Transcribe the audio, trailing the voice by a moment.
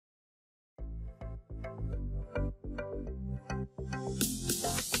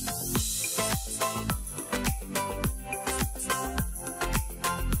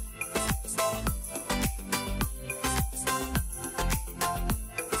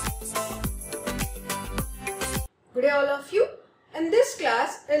Good day all of you. In this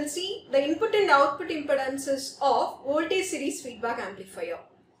class, I'll see the input and output impedances of voltage series feedback amplifier.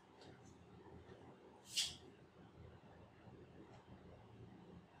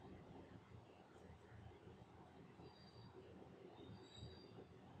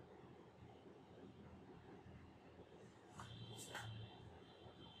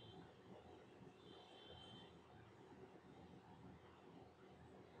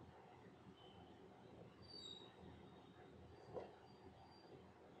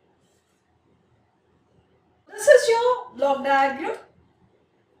 This is your block diagram.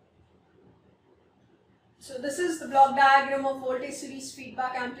 So this is the block diagram of voltage series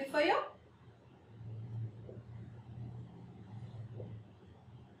feedback amplifier.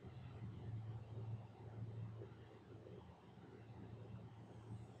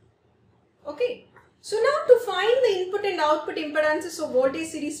 Okay. So now to find the input and output impedances of voltage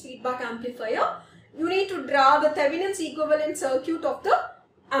series feedback amplifier, you need to draw the Thevenin's equivalent circuit of the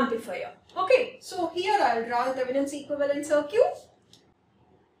amplifier. Okay, so here I will draw the Thevenin's equivalent circuit.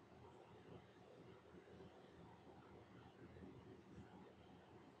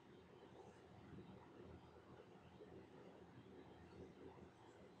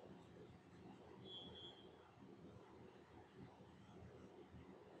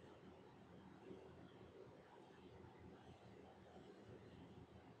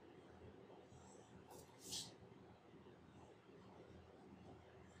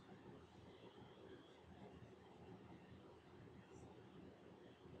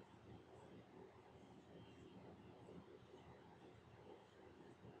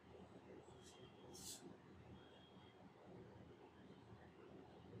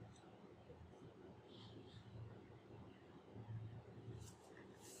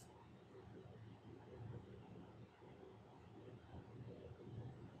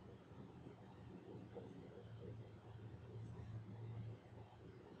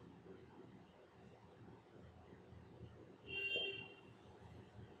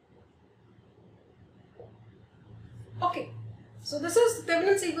 Okay, so this is the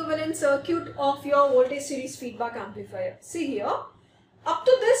Thevenin's equivalent circuit of your voltage series feedback amplifier. See here, up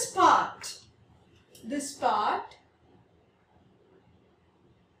to this part this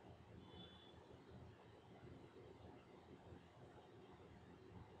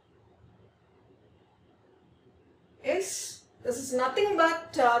is nothing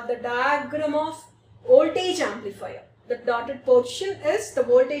but the diagram of voltage amplifier. The dotted portion is the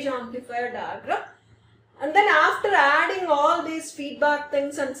voltage amplifier diagram. And then after adding all these feedback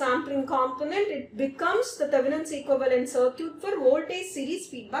things and sampling component, it becomes the Thevenin's equivalent circuit for voltage series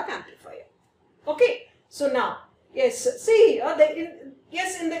feedback amplifier. Okay, so now, yes, see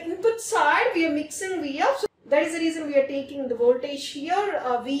here, in the input side we are mixing VF. So that is the reason we are taking the voltage here,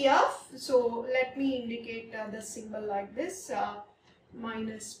 VF. So let me indicate the symbol like this,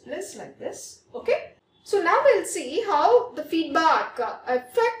 minus plus like this. Okay. So now we'll see how the feedback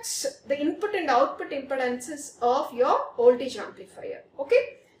affects the input and output impedances of your voltage amplifier.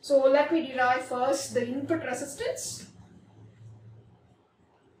 Okay. So let me derive first the input resistance.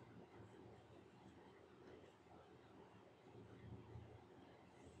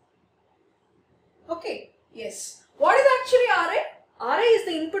 Okay. Yes. What is actually RA? RA is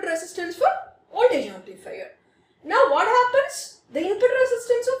the input resistance for voltage amplifier. Now what happens? The input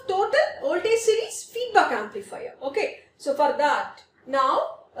resistance of total voltage series feedback amplifier. Okay, so for that,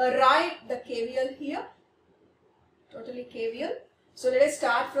 now write the KVL here, totally KVL. So let us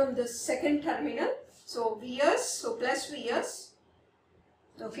start from the second terminal. So Vs, so plus Vs,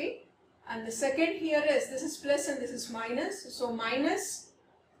 okay, and the second here is, this is plus and this is minus, so minus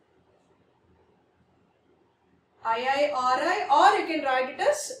II Ri, or you can write it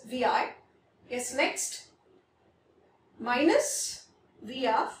as Vi. Yes, next. Minus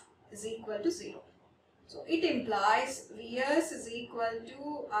Vf is equal to 0. So it implies Vs is equal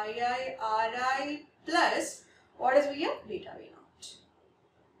to II Ri plus, what is Vf? Beta V naught.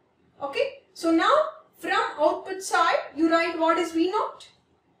 Okay. So now from output side you write what is V naught.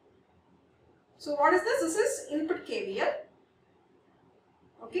 So what is this? This is input KVL.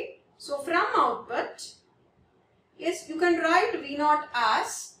 Okay. So from output, yes, you can write V naught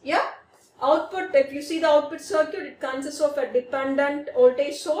as, yeah, output. If you see the output circuit, it consists of a dependent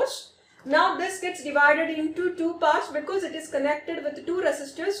voltage source. Now this gets divided into two parts because it is connected with two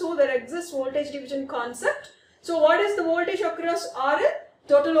resistors, so there exists voltage division concept. So what is the voltage across RL?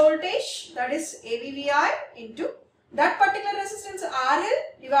 Total voltage, that is AVVI into that particular resistance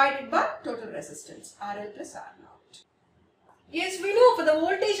RL divided by total resistance RL plus R naught. Yes, we know for the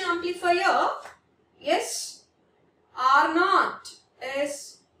voltage amplifier, yes, R naught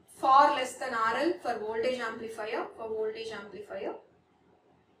is far less than RL for voltage amplifier,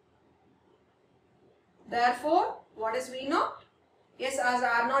 Therefore, what is V naught? Yes, as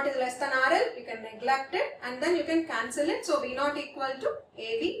R naught is less than RL, you can neglect it and then you can cancel it. So, V naught equal to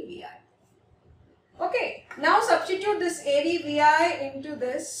AV VI. Okay, now substitute this AV VI into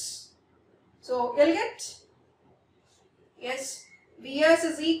this. So, you'll get, yes, Vs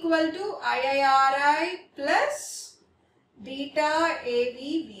is equal to IIRI plus beta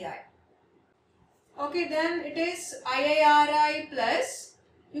AV VI. Okay, then it is IIRI plus,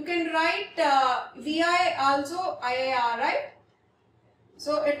 you can write VI also IIRI.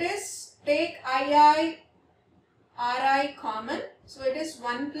 So it is, take IIRI common, so it is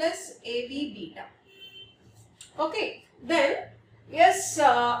 1 plus AV beta. Okay, then yes,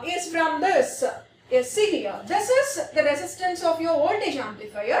 from this, yes, see here, this is the resistance of your voltage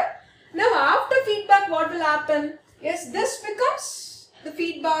amplifier. Now after feedback, what will happen? Yes, this becomes the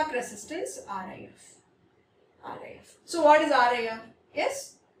feedback resistance RIF. So what is RIF?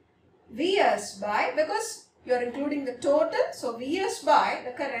 Yes, Vs by, because you are including the total, so Vs by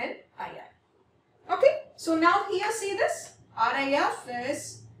the current II. Okay, so now here see this, RIF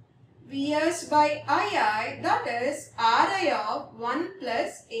is Vs by II, that is RI of 1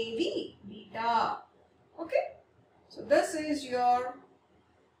 plus AV beta. Okay, so this is your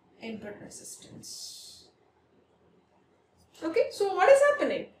input resistance. Okay, so what is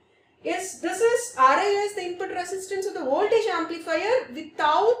happening? Yes, this is RI is the input resistance of the voltage amplifier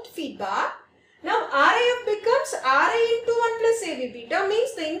without feedback. Now RIF becomes RI into 1 plus AV beta,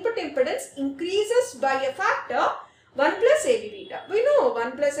 means the input impedance increases by a factor 1 plus AV beta. We know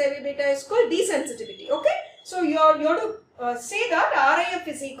 1 plus AV beta is called desensitivity. Okay, so you have to say that RIF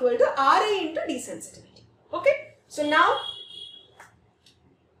is equal to RI into desensitivity. Okay, so now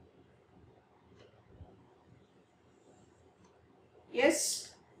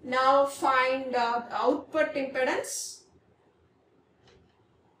yes, now find output impedance.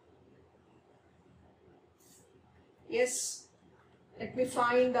 Yes, let me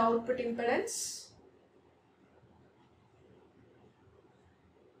find the output impedance.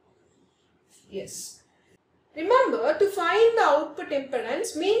 Yes. Remember, to find the output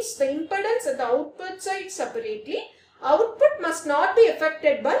impedance means the impedance at the output side separately. Output must not be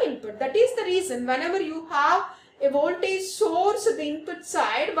affected by input. That is the reason whenever you have a voltage source at the input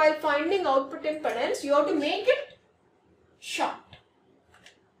side, while finding output impedance, you have to make it short.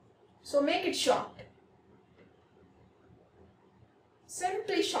 So make it short.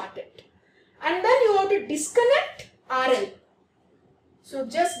 Simply short it. And then you have to disconnect RL. So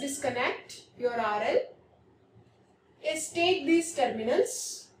just disconnect your RL. Yes, take these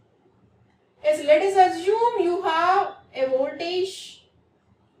terminals. Yes, let us assume you have a voltage.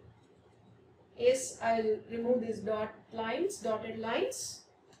 Yes, I'll remove these dotted lines.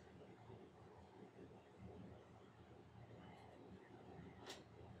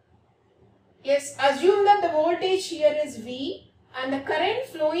 Yes, assume that the voltage here is V and the current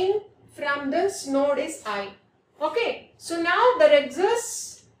flowing from this node is I. Okay, so now there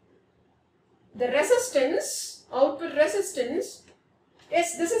exists the resistance, output resistance.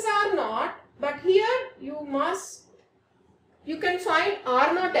 Yes, this is R naught, but here you can find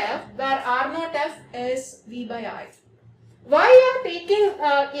R naught F, where R naught F is V by I. Why I am taking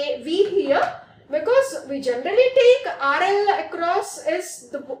a V here? Because we generally take RL across is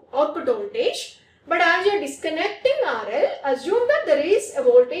the output voltage, but as you are disconnecting RL, assume that there is a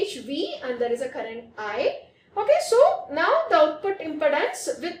voltage V and there is a current I. Okay, so now the output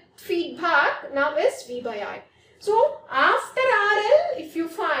impedance with feedback now is V by I. So after RL, if you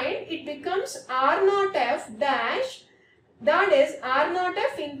find, it becomes R naught F dash, that is R naught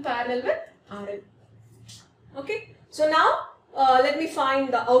F in parallel with RL. Okay, so now let me find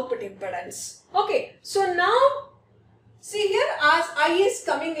the output impedance. Okay, so now see here, as I is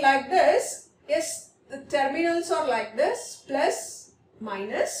coming like this, yes, the terminals are like this, plus,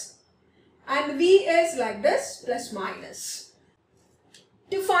 minus, and V is like this, plus, minus.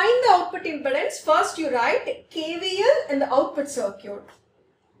 To find the output impedance, first you write KVL in the output circuit.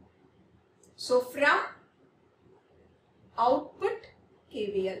 So from output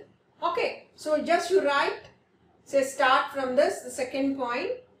KVL. Okay, so just you write, say start from this, the second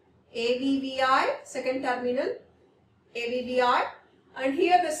point, AVVI, second terminal, AVVI, and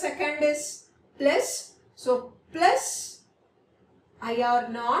here the second is plus, so plus IR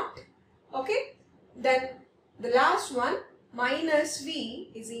naught, okay, then the last one minus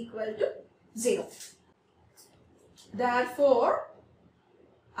V is equal to 0. Therefore,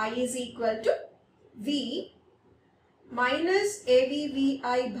 I is equal to V minus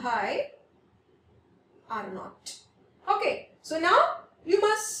AVVI by R0. Okay, so now you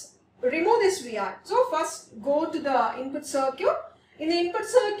must remove this VI. So first go to the input circuit. In the input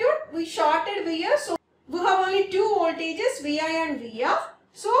circuit, we shorted VS. So we have only two voltages, VI and VF.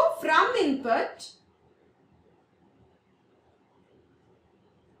 So from input,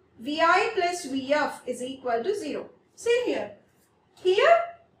 VI plus VF is equal to 0. See here. Here,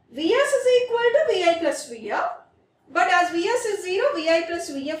 VS is equal to VI plus VF. But as VS is 0, VI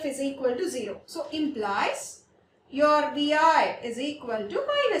plus VF is equal to 0. So implies your VI is equal to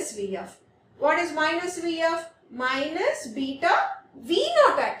minus VF. What is minus VF? Minus beta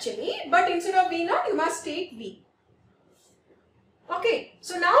V0 actually. But instead of V0, you must take V. Okay.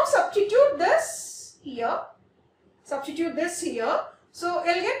 So now substitute this here. Substitute this here. So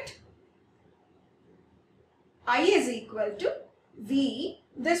you'll get I is equal to V.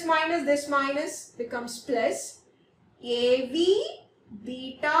 This minus becomes plus AV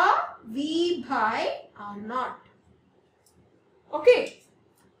beta V by R0. Okay.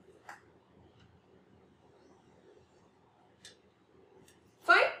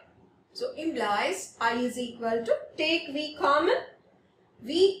 Fine. So implies I is equal to, take V common,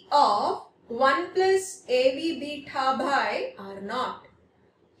 V of 1 plus AV beta by R0.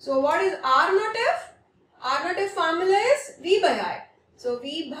 So what is R0F? R0F formula is V by I. So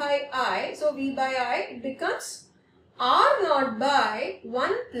V by I, it becomes R0 by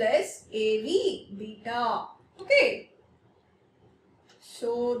 1 plus AV beta. Okay.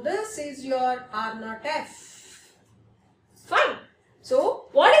 So this is your R0F. Fine. So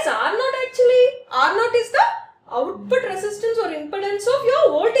what is R0 actually? R0 is the output resistance or impedance of your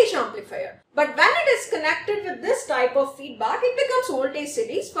voltage amplifier. But when it is connected with this type of feedback, it becomes voltage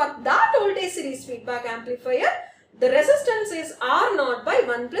series. For that voltage series feedback amplifier, the resistance is R0 by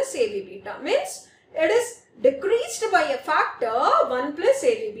 1 plus AV beta. Means it is decreased by a factor 1 plus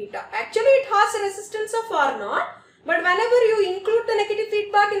AV beta. Actually, it has a resistance of R0. But whenever you include the negative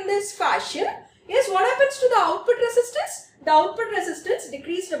feedback in this fashion, yes, what happens to the output resistance? The output resistance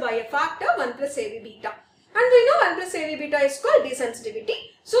decreased by a factor 1 plus AV beta. And we know 1 plus AV beta is called desensitivity.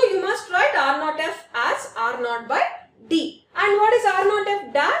 So you must write R0F as R0 by D. And what is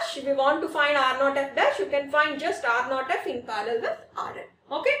R0F dash? If you want to find R0F dash, you can find just R0F in parallel with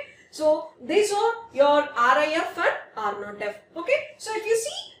RL. Okay. So these are your RIF and R0F. Okay. So if you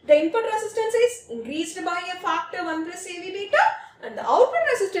see, the input resistance is increased by a factor 1 plus AV beta and the output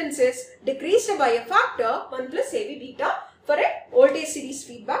resistance is decreased by a factor 1 plus AV beta for a voltage series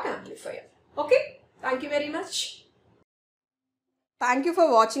feedback amplifier. Okay. Thank you very much. Thank you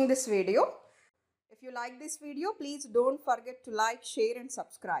for watching this video. If you like this video, please don't forget to like, share and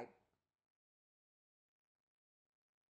subscribe.